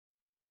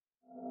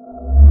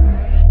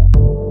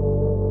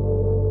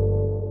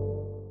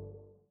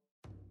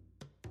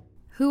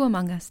Who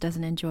among us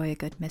doesn't enjoy a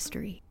good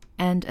mystery?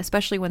 And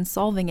especially when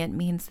solving it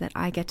means that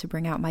I get to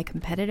bring out my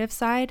competitive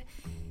side,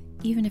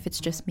 even if it's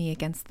just me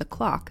against the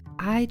clock.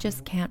 I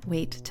just can't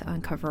wait to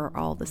uncover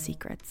all the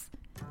secrets.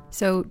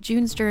 So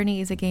June's Journey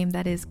is a game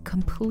that is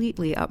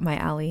completely up my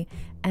alley,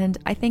 and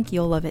I think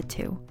you'll love it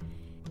too.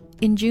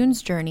 In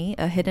June's Journey,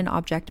 a hidden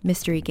object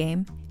mystery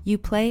game, you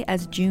play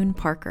as June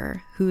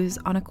Parker, who's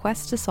on a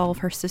quest to solve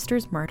her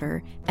sister's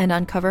murder and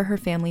uncover her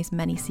family's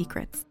many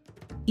secrets.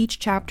 Each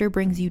chapter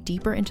brings you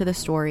deeper into the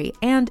story,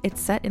 and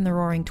it's set in the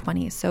Roaring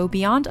 '20s, so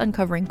beyond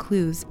uncovering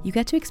clues, you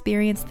get to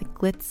experience the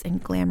glitz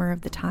and glamour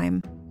of the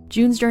time.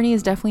 June's Journey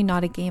is definitely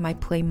not a game I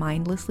play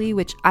mindlessly,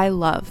 which I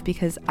love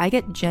because I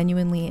get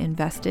genuinely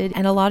invested,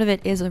 and a lot of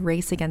it is a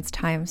race against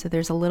time, so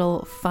there's a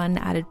little fun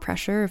added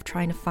pressure of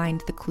trying to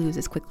find the clues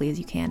as quickly as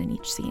you can in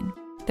each scene.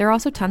 There are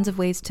also tons of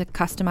ways to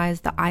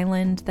customize the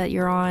island that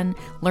you're on,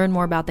 learn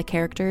more about the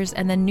characters,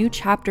 and then new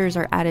chapters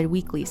are added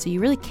weekly, so you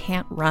really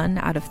can't run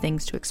out of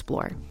things to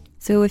explore.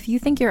 So if you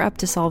think you're up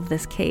to solve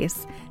this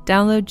case,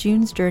 download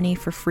June's Journey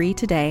for free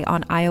today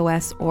on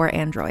iOS or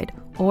Android,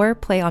 or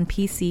play on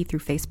PC through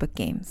Facebook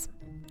Games.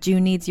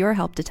 June needs your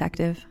help,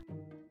 detective.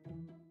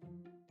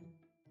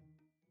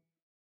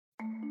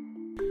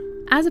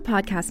 As a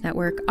podcast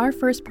network, our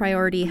first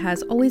priority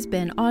has always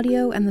been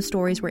audio and the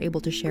stories we're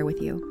able to share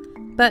with you.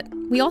 But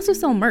we also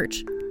sell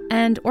merch,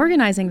 and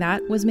organizing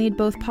that was made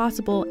both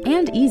possible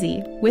and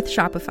easy with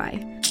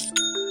Shopify.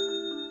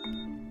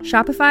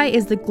 Shopify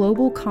is the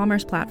global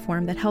commerce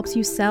platform that helps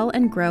you sell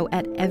and grow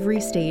at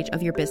every stage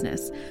of your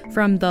business,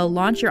 from the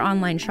launch your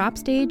online shop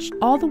stage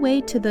all the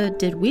way to the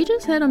did we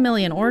just hit 1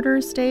 million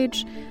orders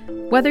stage.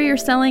 Whether you're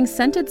selling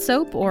scented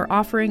soap or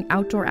offering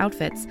outdoor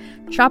outfits,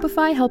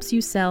 Shopify helps you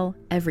sell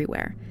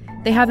everywhere.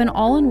 They have an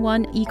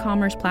all-in-one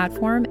e-commerce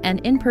platform and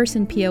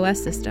in-person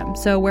POS system,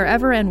 so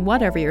wherever and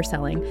whatever you're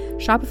selling,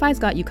 Shopify's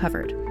got you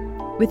covered.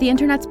 With the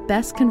internet's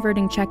best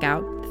converting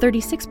checkout,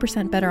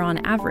 36% better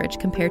on average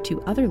compared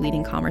to other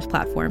leading commerce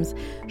platforms,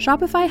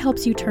 Shopify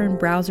helps you turn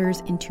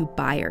browsers into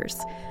buyers.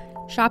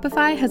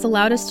 Shopify has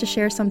allowed us to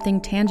share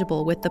something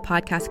tangible with the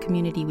podcast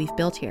community we've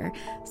built here,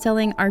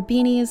 selling our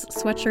beanies,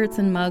 sweatshirts,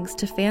 and mugs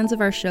to fans of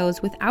our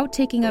shows without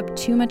taking up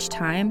too much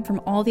time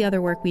from all the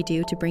other work we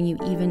do to bring you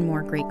even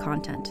more great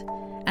content.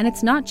 And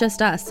it's not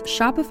just us.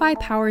 Shopify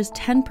powers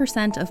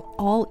 10% of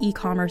all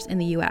e-commerce in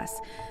the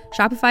US.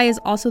 Shopify is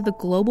also the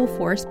global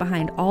force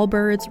behind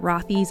Allbirds,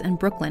 Rothy's, and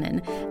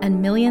Brooklinen,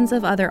 and millions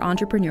of other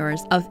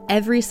entrepreneurs of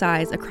every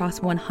size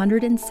across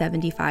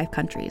 175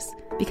 countries.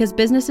 Because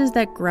businesses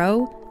that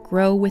grow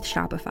with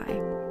Shopify.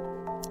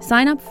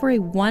 Sign up for a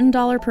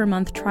 $1 per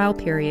month trial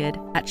period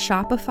at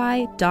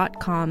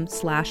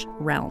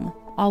shopify.com/realm,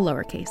 all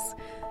lowercase.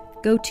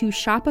 Go to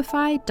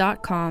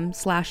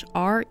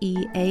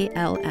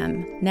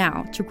shopify.com/REALM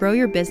now to grow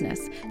your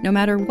business, no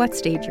matter what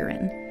stage you're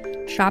in.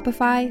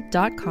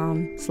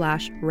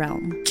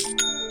 Shopify.com/realm.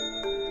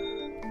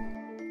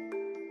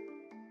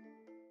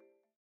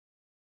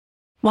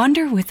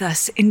 Wander with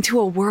us into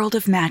a world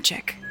of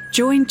magic.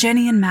 Join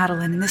Jenny and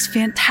Madeline in this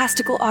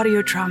fantastical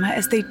audio drama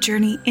as they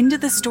journey into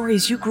the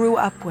stories you grew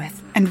up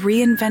with and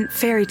reinvent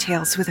fairy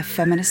tales with a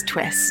feminist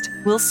twist.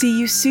 We'll see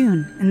you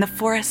soon in the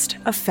forest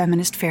of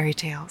feminist fairy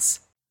tales.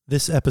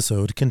 This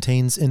episode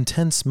contains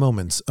intense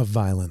moments of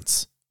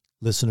violence.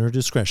 Listener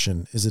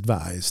discretion is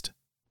advised.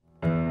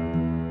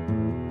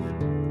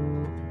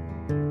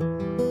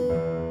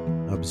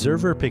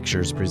 Observer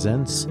Pictures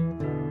presents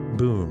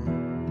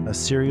Boom, a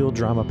serial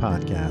drama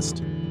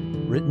podcast.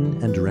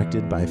 Written and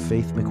directed by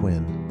Faith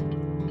McQuinn.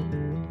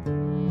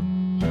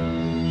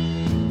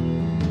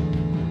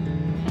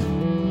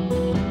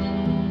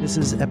 This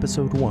is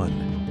Episode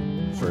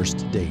 1,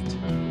 First Date.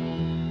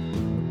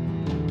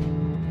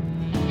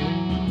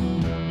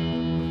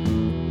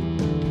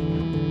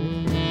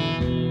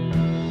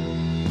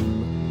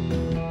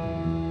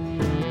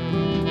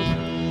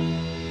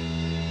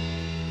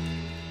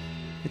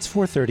 It's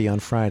 4:30 on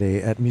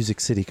Friday at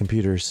Music City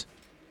Computers.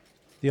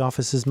 The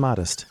office is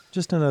modest,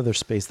 just another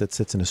space that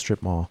sits in a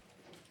strip mall.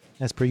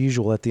 As per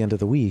usual at the end of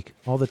the week,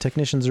 all the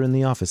technicians are in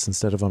the office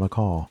instead of on a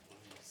call.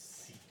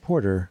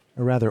 Porter,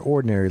 a rather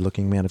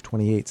ordinary-looking man of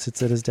 28,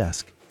 sits at his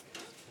desk.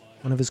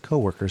 One of his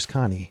coworkers,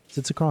 Connie,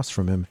 sits across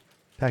from him,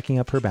 packing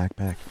up her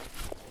backpack.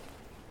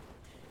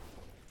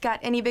 Got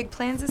any big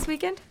plans this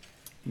weekend?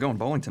 I'm going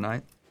bowling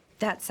tonight.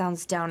 That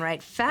sounds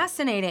downright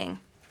fascinating.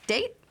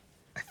 Date?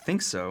 I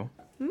think so.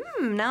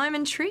 Now I'm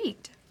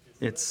intrigued.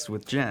 It's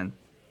with Jen.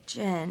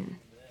 Jen?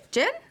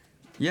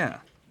 Yeah.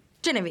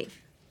 Genevieve.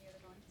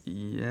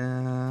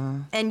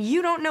 Yeah. And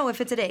you don't know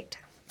if it's a date?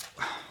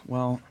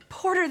 Well...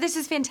 Porter, this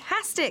is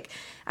fantastic.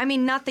 I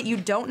mean, not that you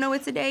don't know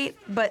it's a date,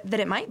 but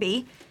that it might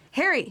be.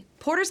 Harry,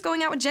 Porter's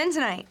going out with Jen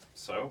tonight.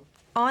 So?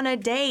 On a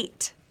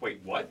date. Wait,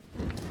 what?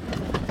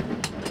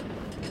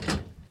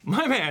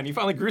 My man, you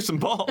finally grew some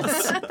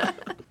balls.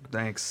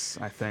 Thanks,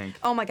 I think.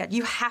 Oh my God,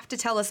 you have to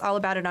tell us all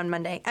about it on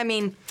Monday. I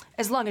mean,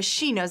 as long as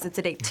she knows it's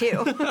a date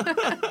too.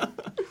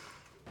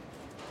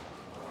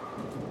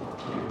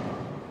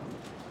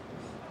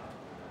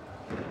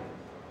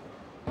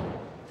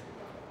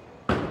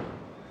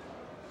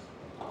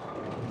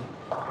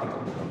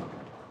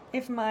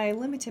 If my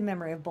limited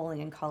memory of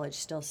bowling in college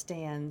still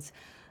stands,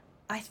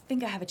 I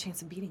think I have a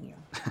chance of beating you.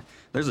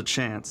 There's a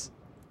chance.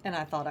 And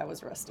I thought I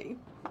was rusty.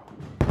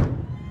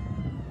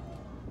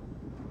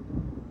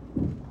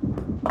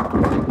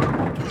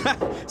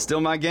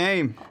 Still my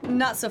game.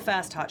 Not so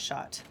fast,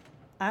 hotshot.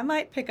 I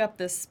might pick up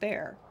this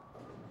spare.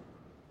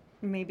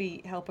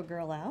 Maybe help a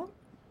girl out?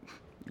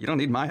 You don't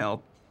need my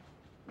help.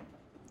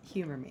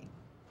 Humor me.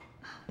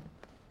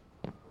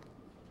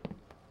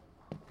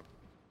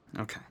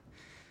 Okay.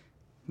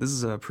 This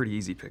is a pretty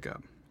easy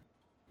pickup.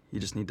 You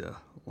just need to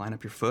line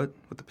up your foot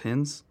with the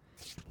pins.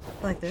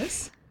 Like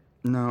this?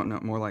 No,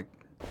 more like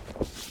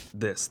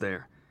this,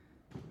 there.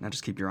 Now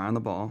just keep your eye on the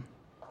ball.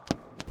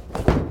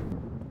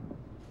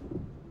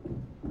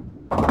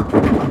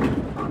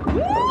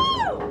 Woo!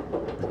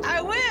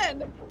 I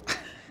win!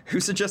 Who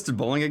suggested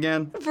bowling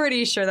again?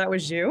 Pretty sure that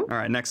was you. All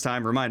right, next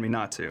time, remind me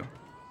not to.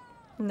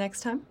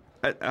 Next time?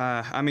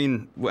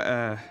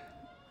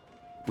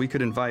 We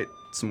could invite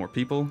some more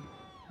people,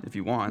 if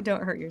you want.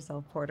 Don't hurt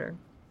yourself, Porter.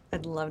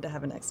 I'd love to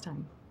have a next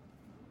time.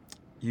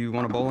 You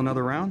want to bowl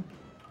another round?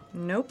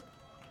 Nope.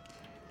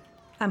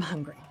 I'm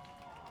hungry.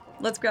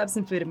 Let's grab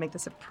some food and make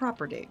this a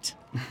proper date.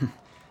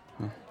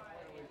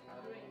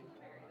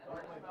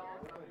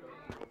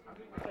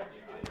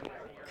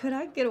 Could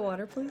I get a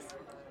water, please?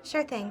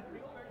 Sure thing.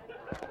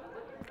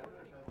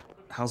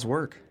 How's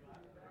work?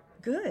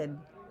 Good.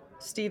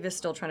 Steve is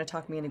still trying to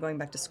talk me into going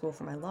back to school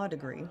for my law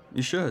degree.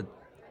 You should.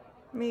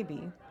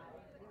 Maybe.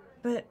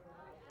 But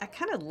I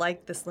kind of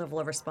like this level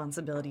of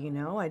responsibility, you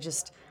know? I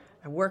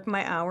work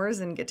my hours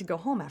and get to go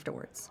home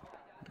afterwards.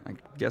 I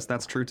guess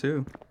that's true,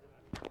 too.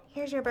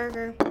 Here's your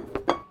burger.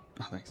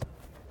 Oh, thanks.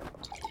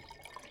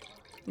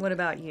 What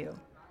about you?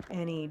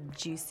 Any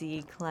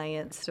juicy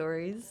client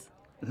stories?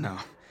 No,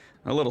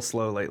 a little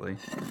slow lately.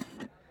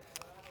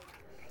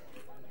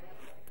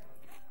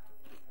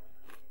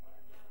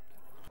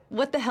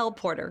 What the hell,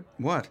 Porter?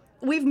 What?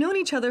 We've known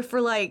each other for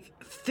like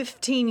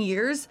 15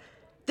 years.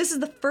 This is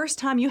the first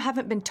time you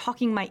haven't been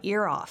talking my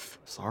ear off.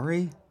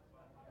 Sorry?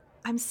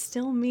 I'm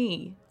still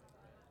me.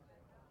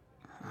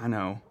 I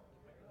know.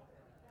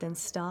 Then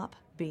stop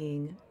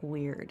being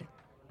weird.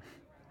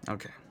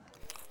 Okay.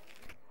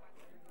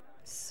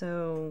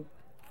 So,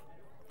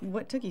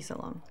 what took you so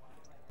long?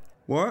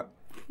 What?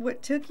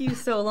 What took you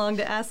so long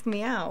to ask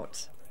me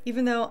out?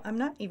 Even though I'm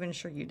not even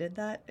sure you did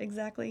that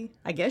exactly.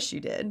 I guess you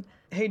did.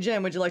 Hey,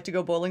 Jen, would you like to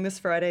go bowling this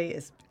Friday?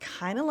 Is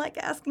kind of like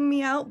asking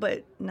me out,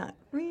 but not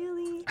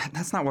really.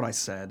 That's not what I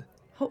said.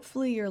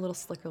 Hopefully you're a little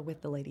slicker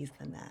with the ladies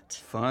than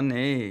that.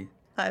 Funny.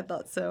 I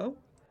thought so.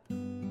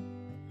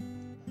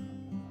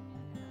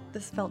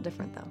 This felt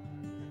different, though.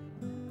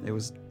 It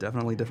was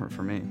definitely different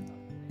for me.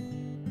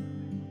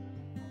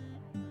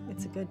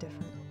 It's a good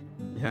different.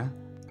 Yeah?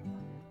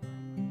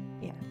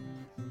 Yeah.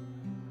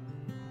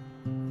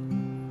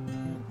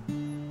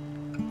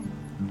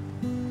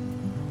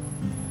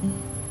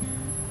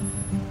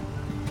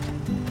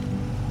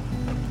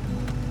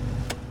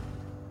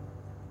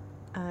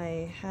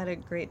 I had a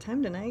great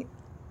time tonight.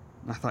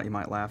 I thought you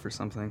might laugh or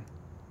something.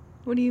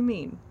 What do you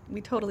mean?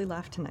 We totally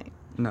laughed tonight.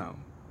 No.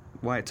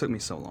 Why it took me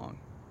so long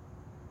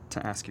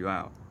to ask you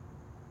out.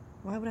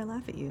 Why would I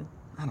laugh at you?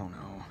 I don't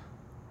know.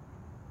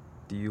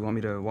 Do you want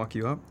me to walk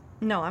you up?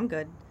 No, I'm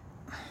good.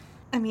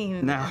 I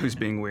mean... Now who's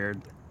being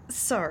weird?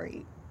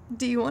 Sorry.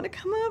 Do you want to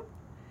come up?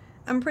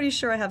 I'm pretty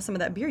sure I have some of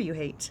that beer you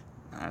hate.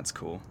 That's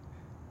cool.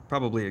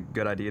 Probably a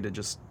good idea to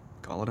just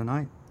call it a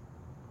night.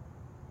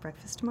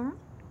 Breakfast tomorrow?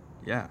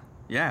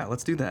 Yeah,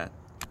 let's do that.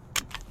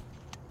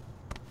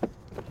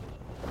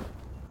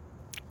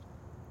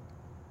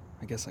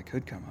 I guess I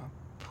could come up.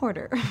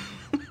 Porter.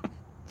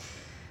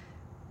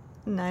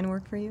 9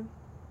 work for you?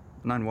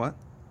 9 what?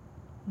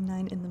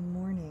 9 in the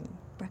morning.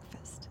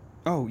 Breakfast.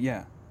 Oh,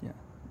 yeah.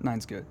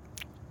 9's good.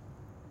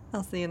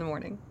 I'll see you in the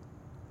morning.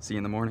 See you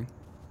in the morning.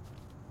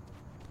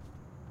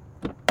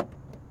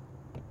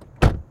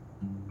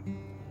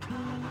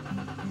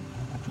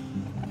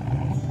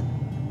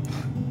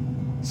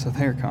 So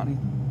there, Connie.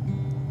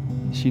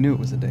 She knew it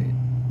was a date.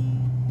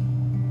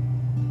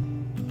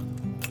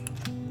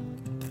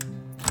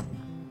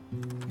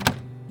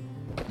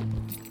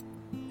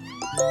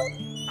 Oh,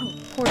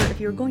 Porter, if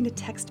you were going to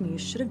text me, you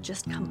should have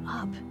just come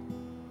up.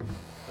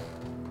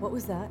 What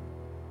was that?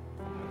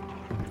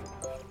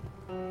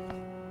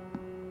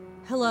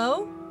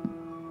 Hello?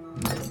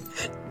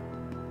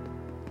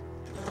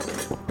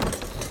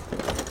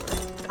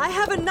 I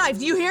have a knife.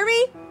 Do you hear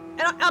me?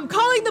 And I'm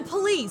calling the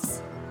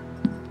police.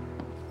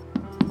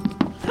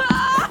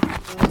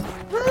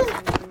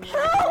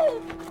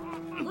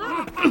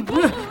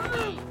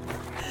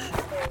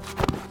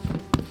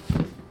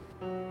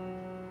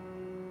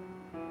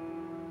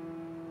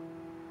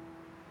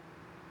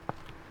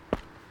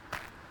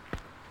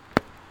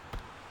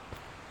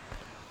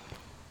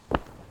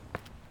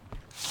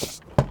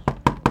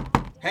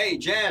 Hey,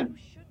 Jen!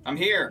 I'm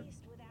here!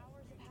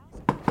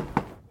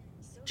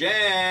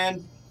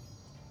 Jen!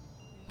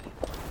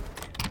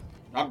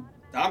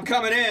 I'm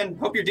coming in.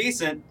 Hope you're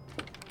decent.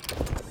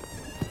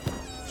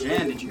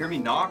 Jen, did you hear me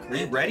knock? Are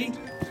you ready?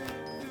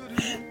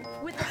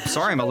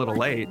 sorry I'm a little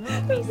late.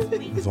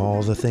 Of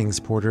all the things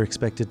Porter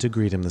expected to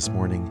greet him this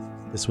morning,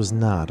 this was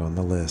not on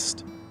the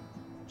list.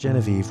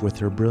 Genevieve, with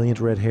her brilliant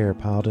red hair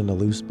piled in a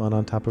loose bun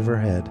on top of her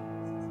head,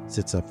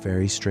 sits up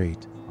very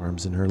straight,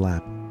 arms in her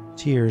lap.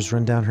 Tears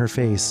run down her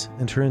face,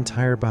 and her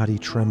entire body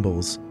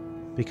trembles,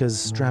 because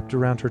strapped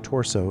around her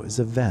torso is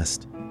a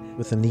vest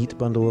with a neat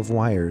bundle of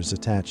wires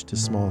attached to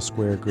small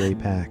square gray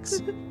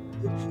packs.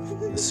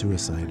 A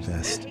suicide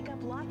vest. Take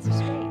up lots of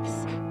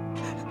space.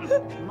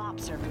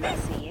 Mops are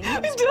messy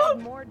and use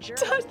Don't more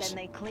germs touch than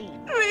they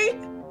clean. Me!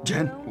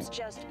 Jen, Brooms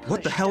just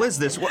what the push hell is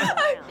this? dust What?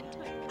 around.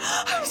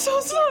 I'm so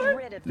Get sorry.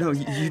 rid of No,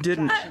 those you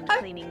didn't.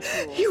 cleaning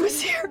tools. He was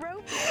here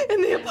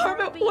in the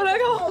apartment when I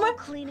got home.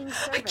 Cleaning I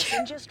service in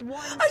can't. just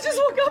one I just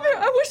woke up here.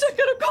 I wish I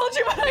could have called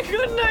you, but I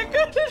couldn't.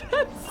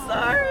 I'm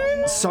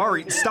sorry.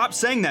 Sorry, stop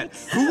saying that.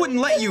 Who wouldn't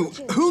let you?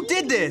 Who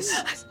did this?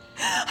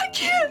 I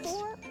can't.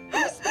 Before,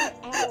 I spent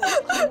hours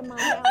cleaning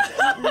my house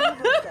and it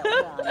never felt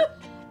done.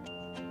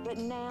 But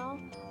now,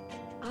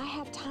 I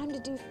have time to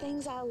do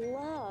things I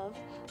love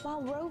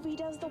while Rovi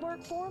does the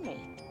work for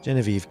me.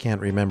 Genevieve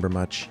can't remember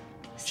much.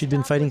 She'd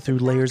been fighting through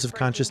layers of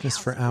consciousness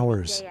for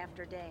hours. Day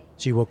after day.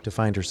 She woke to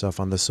find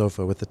herself on the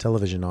sofa with the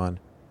television on,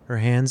 her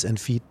hands and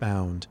feet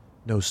bound,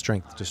 no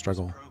strength to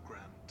struggle.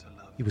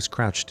 He was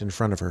crouched in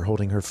front of her,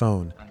 holding her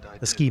phone,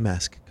 a ski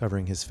mask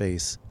covering his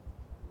face,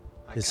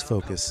 his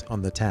focus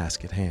on the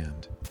task at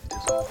hand.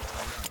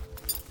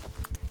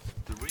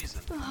 The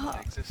reason for my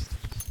existence.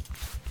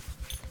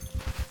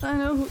 I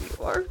know who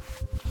you are.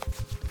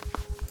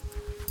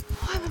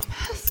 Why the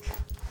mask?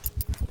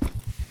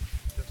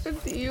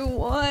 What do you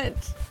want?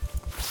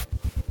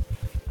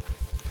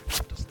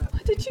 Why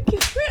did you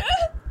get rid?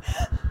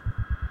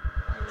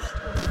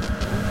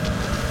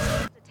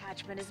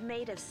 Attachment is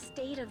made of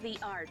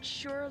state-of-the-art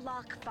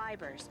Sure-Lock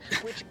fibers,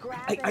 which grab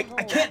I and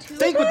hold can't two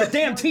think with the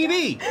times damn more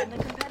TV. than the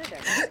competitor.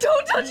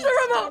 Don't touch These the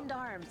remote. extend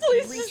arms to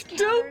Please reach just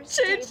don't counters,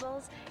 change.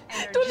 tables,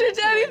 and are Don't change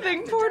gentle anything,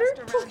 enough to Porter.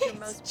 dust around your Please,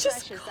 most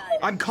just precious call. items.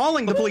 I'm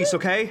calling the police,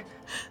 okay?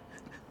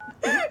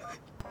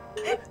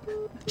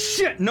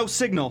 Shit, no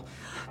signal.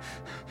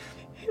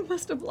 You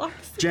must have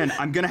blocked. Jen,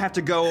 I'm gonna have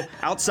to go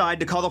outside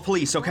to call the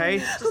police,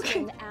 okay?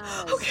 Okay,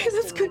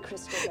 that's good.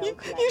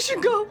 You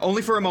should go.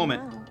 Only for a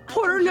moment.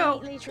 Porter,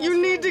 no.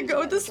 You need to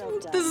go. This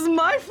is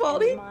my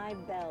fault.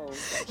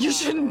 You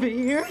shouldn't be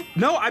here.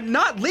 No, I'm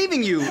not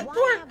leaving you.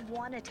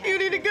 You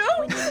need to go.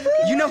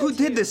 You know who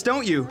did this,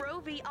 don't you?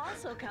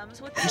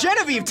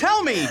 Genevieve,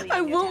 tell me!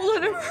 I won't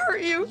let him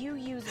hurt you.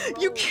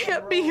 You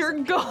can't be here.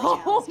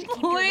 Go,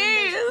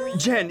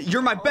 please. Jen,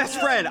 you're my best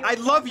friend. I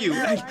love you.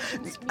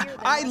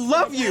 I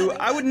love you.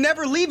 I would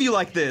never leave you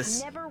like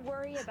this. Never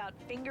worry about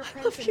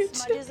fingerprints and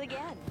smudges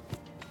again.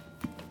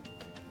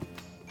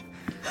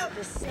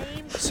 The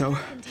same So,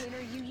 container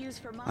you use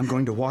for I'm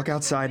going to walk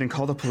outside and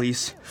call the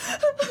police.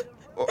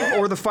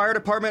 Or the fire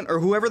department, or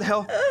whoever the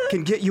hell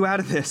can get you out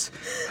of this.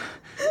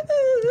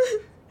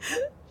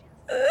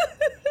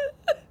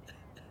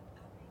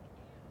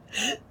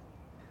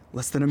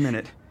 Less than a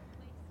minute,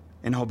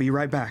 and I'll be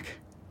right back.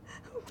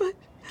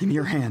 Give me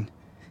your hand.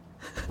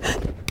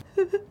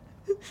 You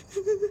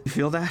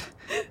feel that?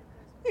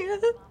 Yeah.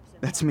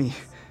 That's me.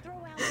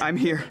 I'm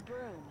here.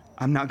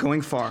 I'm not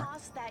going far.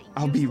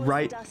 I'll be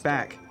right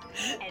back.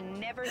 And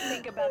never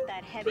think about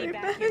that heavy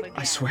vacuum again.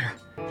 I swear.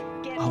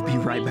 I'll be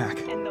right back.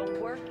 And the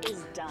work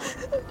is done.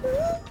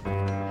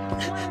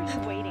 What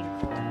are you waiting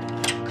for?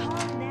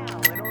 Call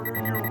now in order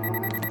to...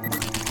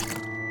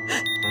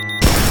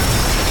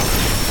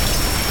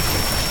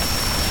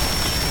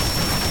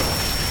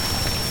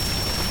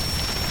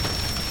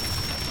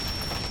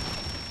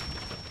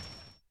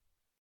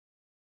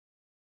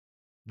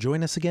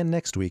 Join us again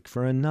next week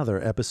for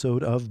another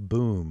episode of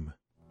Boom.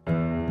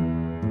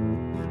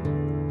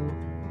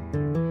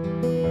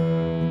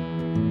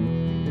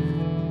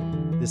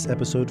 This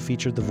episode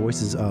featured the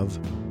voices of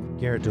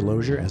Garrett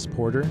Delosier as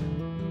Porter,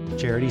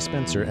 Charity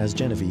Spencer as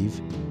Genevieve,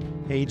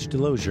 Paige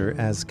Delosier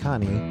as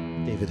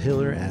Connie, David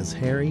Hiller as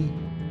Harry,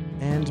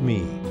 and me,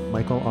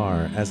 Michael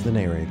R., as the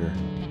narrator.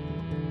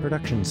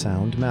 Production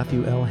sound,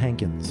 Matthew L.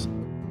 Hankins.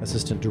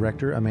 Assistant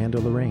Director, Amanda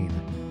Lorraine.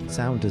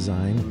 Sound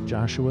design,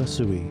 Joshua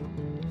Sui.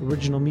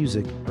 Original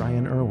music,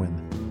 Brian Irwin.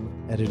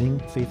 Editing,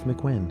 Faith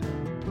McQuinn.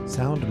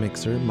 Sound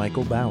mixer,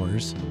 Michael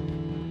Bowers.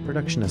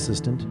 Production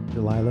assistant,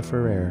 Delilah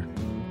Ferrer.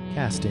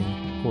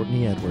 Casting,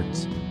 Courtney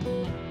Edwards.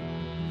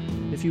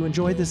 If you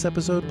enjoyed this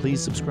episode, please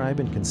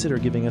subscribe and consider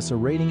giving us a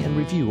rating and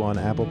review on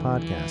Apple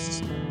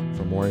Podcasts.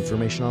 For more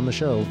information on the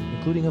show,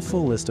 including a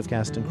full list of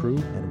cast and crew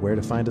and where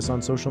to find us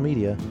on social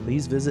media,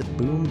 please visit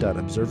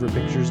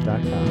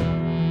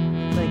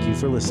boom.observerpictures.com. Thank you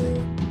for listening.